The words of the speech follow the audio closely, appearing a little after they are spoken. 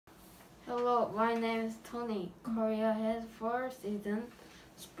Hello, my name is Tony. Korea has 4 seasons: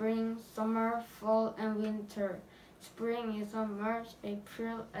 spring, summer, fall, and winter. Spring is on March,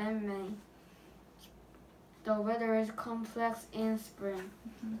 April, and May. The weather is complex in spring.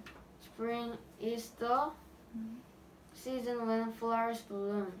 Spring is the season when flowers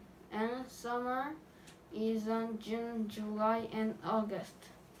bloom, and summer is on June, July, and August.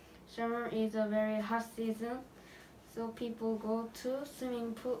 Summer is a very hot season, so people go to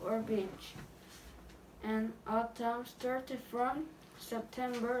swimming pool or beach. And autumn starts from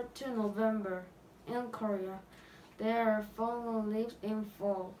September to November in Korea. There are fallen leaves in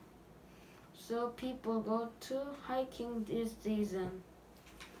fall, so people go to hiking this season.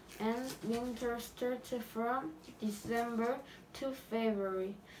 And winter starts from December to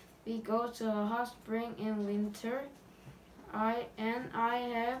February. We go to a hot spring in winter. I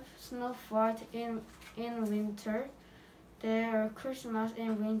have snow fight in winter. There are Christmas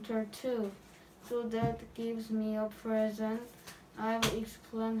in winter too. So that gives me a present. I will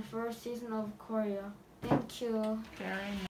explain first season of Korea. Thank you. Very nice.